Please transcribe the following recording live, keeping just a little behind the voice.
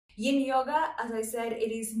Yin Yoga, as I said,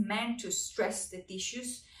 it is meant to stress the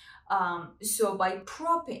tissues. So by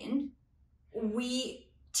propping,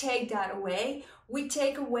 we take that away. We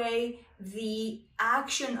take away the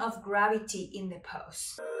action of gravity in the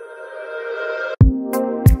pose.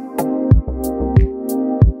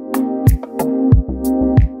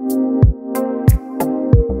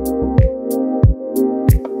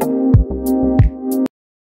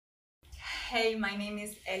 Hey, my name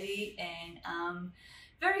is Ellie and I'm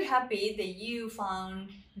very happy that you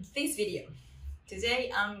found this video.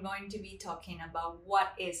 Today I'm going to be talking about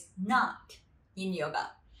what is not Yin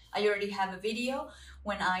Yoga. I already have a video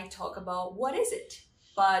when I talk about what is it,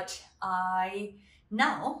 but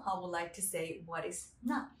now I would like to say what is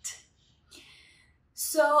not.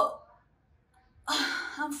 So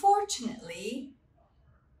unfortunately,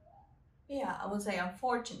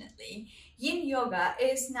 Yin Yoga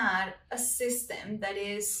is not a system that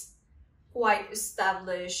is quite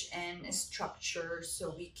established and structured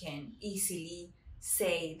so we can easily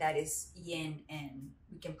say that is Yin and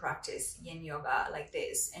we can practice Yin Yoga like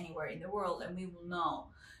this anywhere in the world and we will know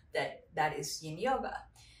that that is Yin Yoga.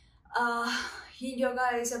 Yin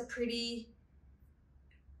Yoga is a pretty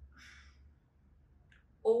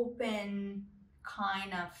open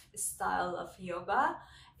kind of style of yoga.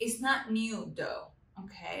 It's not new though,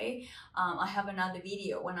 okay? I have another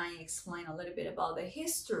video when I explain a little bit about the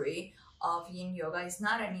history of Yin Yoga. It's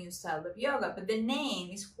not a new style of yoga, but the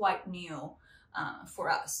name is quite new for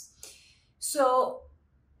us. So,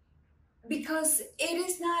 because it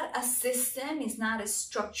is not a system, it's not a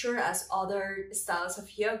structure as other styles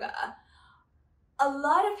of yoga, a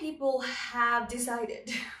lot of people have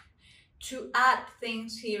decided to add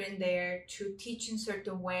things here and there, to teach in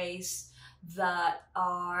certain ways that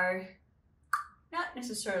are not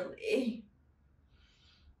necessarily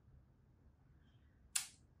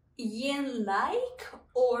Yin-like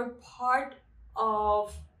or part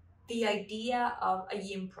of the idea of a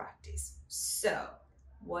Yin practice. So,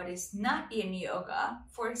 what is not Yin Yoga,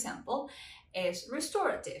 for example, is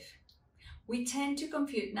restorative. We tend to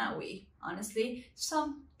confuse, honestly,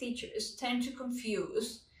 some teachers tend to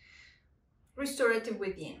confuse restorative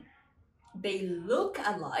with Yin. They look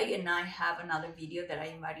alike, and I have another video that I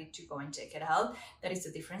invite you to go and check it out. That is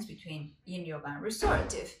the difference between Yin Yoga and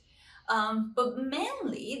restorative. But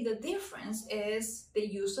mainly the difference is the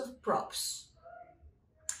use of props.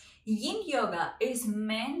 Yin Yoga is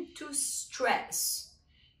meant to stress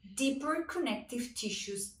deeper connective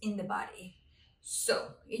tissues in the body.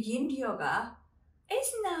 So Yin Yoga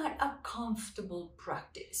is not a comfortable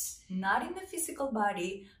practice, not in the physical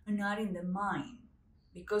body, not in the mind,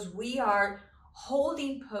 because we are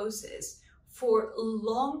holding poses for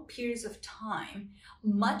long periods of time,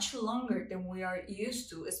 much longer than we are used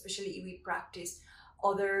to, especially if we practice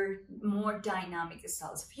other more dynamic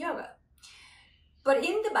styles of yoga. But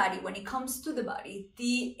in the body, when it comes to the body,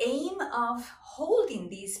 the aim of holding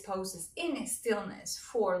these poses in stillness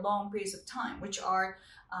for long periods of time, which are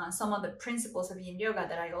some of the principles of Yin Yoga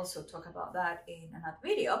that I also talk about that in another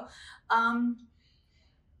video.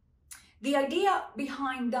 The idea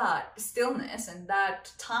behind that stillness and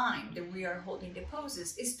that time that we are holding the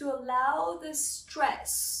poses is to allow the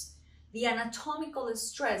stress, the anatomical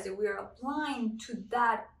stress that we are applying to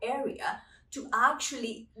that area to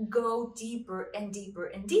actually go deeper and deeper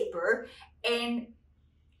and deeper and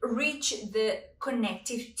reach the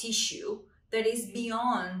connective tissue that is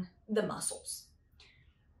beyond the muscles.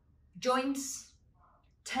 Joints,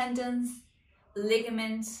 tendons,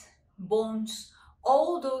 ligaments, bones,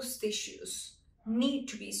 all those tissues need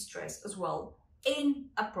to be stressed as well in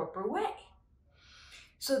a proper way.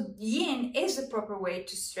 So Yin is the proper way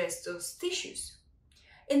to stress those tissues.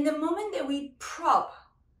 In the moment that we prop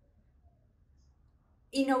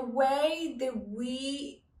in a way that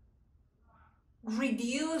we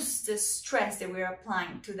reduce the stress that we're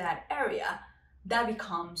applying to that area, that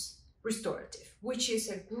becomes restorative, which is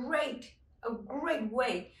a great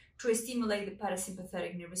way to stimulate the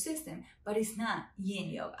parasympathetic nervous system, but it's not Yin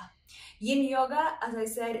Yoga. Yin Yoga, as I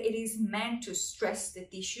said, it is meant to stress the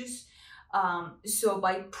tissues. So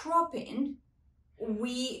by propping,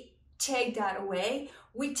 we take that away.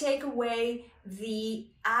 We take away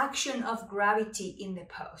the action of gravity in the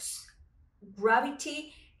pose.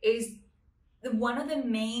 Gravity is one of the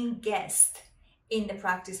main guests in the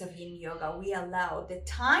practice of Yin Yoga. We allow the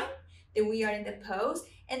time that we are in the pose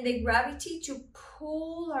and the gravity to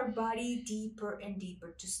pull our body deeper and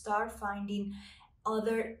deeper, to start finding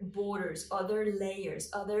other borders, other layers,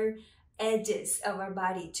 other edges of our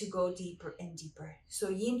body to go deeper and deeper. So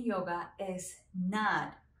Yin Yoga is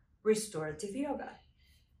not restorative yoga.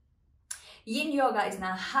 Yin Yoga is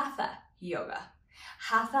not Hatha yoga.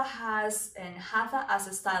 Hatha as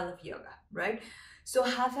a style of yoga, right? So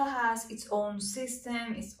Hatha has its own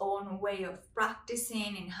system, its own way of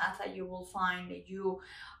practicing. In Hatha, you will find that you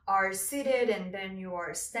are seated and then you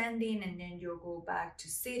are standing and then you go back to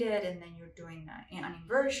seated and then you're doing an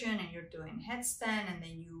inversion and you're doing headstand and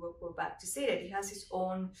then you will go back to seated. It has its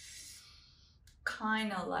own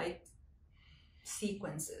kind of like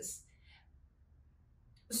sequences.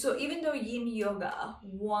 So even though Yin Yoga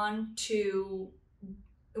wants to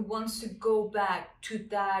go back to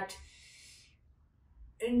that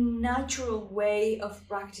natural way of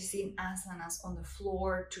practicing asanas on the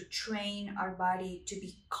floor to train our body to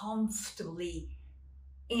be comfortably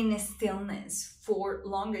in stillness for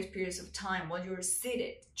longer periods of time while you're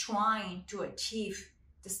seated trying to achieve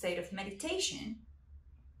the state of meditation,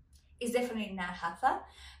 is definitely not Hatha.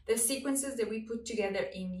 The sequences that we put together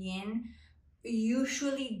in Yin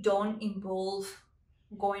usually don't involve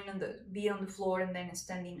be on the floor and then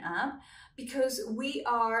standing up, because we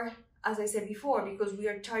are, as I said before, because we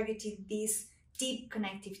are targeting these deep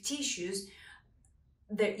connective tissues.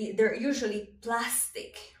 They're usually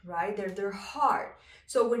plastic, right? They're hard.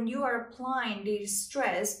 So when you are applying this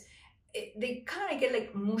stress, they kind of get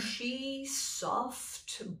like mushy,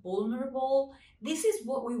 soft, vulnerable. This is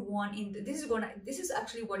what we want this is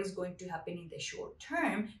actually what is going to happen in the short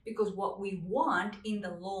term, because what we want in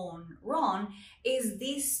the long run is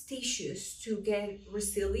these tissues to get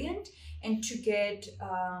resilient and to get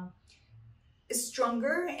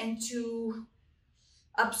stronger and to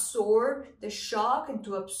absorb the shock and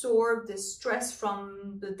to absorb the stress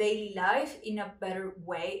from the daily life in a better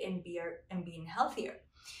way and being healthier.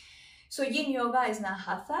 So Yin Yoga is not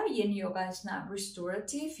Hatha, Yin Yoga is not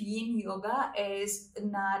restorative, Yin Yoga is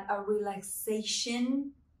not a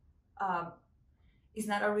relaxation, it's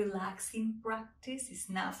not a relaxing practice, it's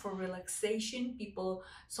not for relaxation. People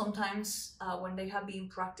sometimes, when they have been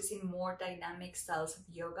practicing more dynamic styles of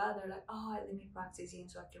yoga, they're like, oh, let me practice Yin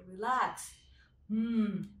so I can relax.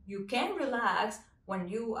 You can relax when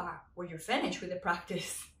you're finished with the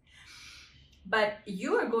practice. But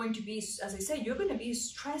you are going to be, as I said, you're going to be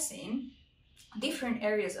stressing different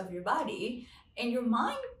areas of your body, and your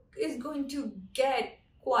mind is going to get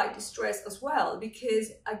quite stressed as well,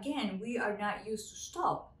 because again, we are not used to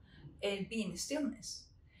stop and be in stillness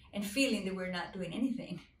and feeling that we're not doing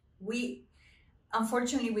anything. We,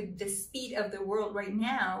 unfortunately, with the speed of the world right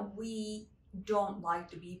now, we don't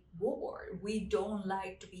like to be bored. We don't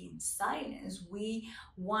like to be in silence. We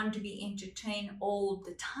want to be entertained all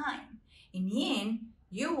the time. In Yin,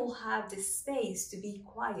 you will have the space to be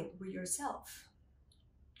quiet with yourself.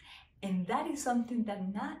 And that is something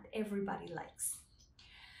that not everybody likes.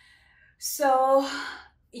 So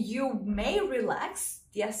you may relax.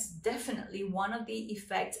 Yes, definitely. One of the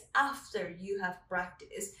effects after you have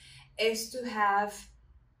practiced is to have,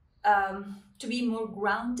 to be more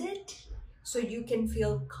grounded so you can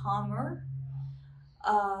feel calmer.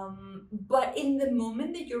 But in the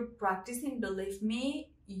moment that you're practicing, believe me,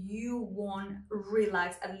 you won't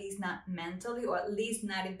relax, at least not mentally, or at least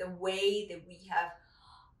not in the way that we have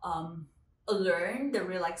learned the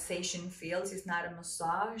relaxation feels. It's not a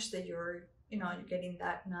massage that you're getting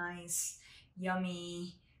that nice,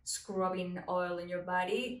 yummy scrubbing oil in your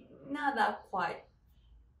body. Not that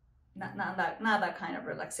kind of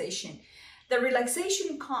relaxation. The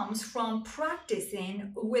relaxation comes from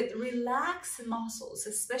practicing with relaxed muscles,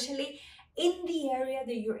 especially in the area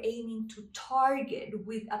that you're aiming to target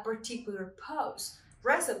with a particular pose.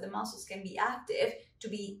 Rest of the muscles can be active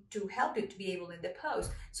to help you to be able in the pose.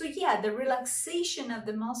 So yeah, the relaxation of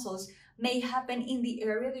the muscles may happen in the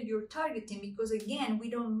area that you're targeting, because again, we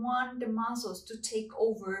don't want the muscles to take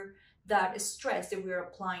over that stress that we're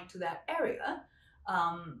applying to that area.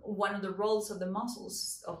 One of the roles of the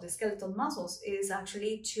muscles, of the skeletal muscles, is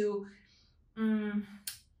actually to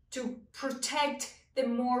protect the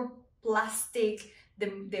more plastic,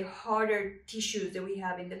 the harder tissues that we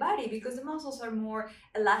have in the body, because the muscles are more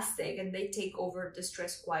elastic and they take over the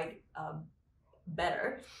stress quite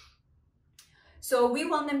better. So we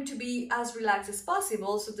want them to be as relaxed as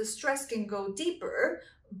possible so the stress can go deeper,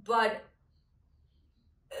 but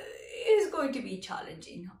it is going to be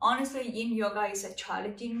challenging. Honestly, Yin Yoga is a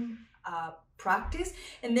challenging practice,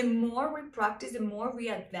 and the more we practice, the more we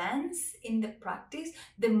advance in the practice,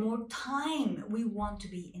 the more time we want to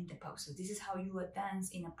be in the pose. So this is how you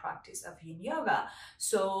advance in a practice of Yin Yoga.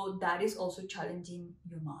 So that is also challenging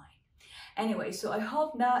your mind. Anyway, so I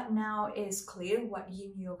hope that now is clear what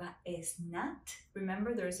Yin Yoga is not.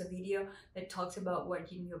 Remember, there is a video that talks about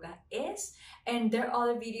what Yin Yoga is, and there are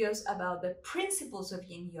other videos about the principles of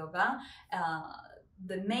Yin Yoga.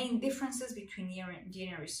 the main differences between yin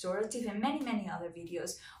and restorative, and many other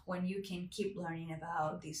videos when you can keep learning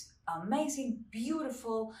about this amazing,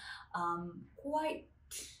 beautiful, quite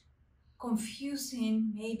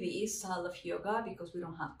confusing maybe style of yoga, because we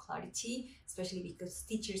don't have clarity, especially because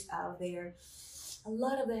teachers out there, a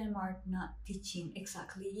lot of them are not teaching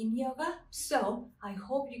exactly yin yoga. So I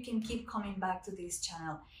hope you can keep coming back to this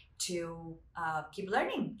channel to keep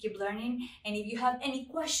learning. And if you have any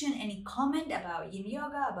question, any comment about yin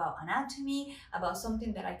yoga, about anatomy, about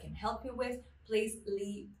something that I can help you with, please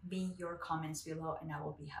leave me your comments below and I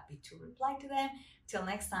will be happy to reply to them. Till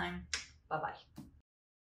next time, bye bye.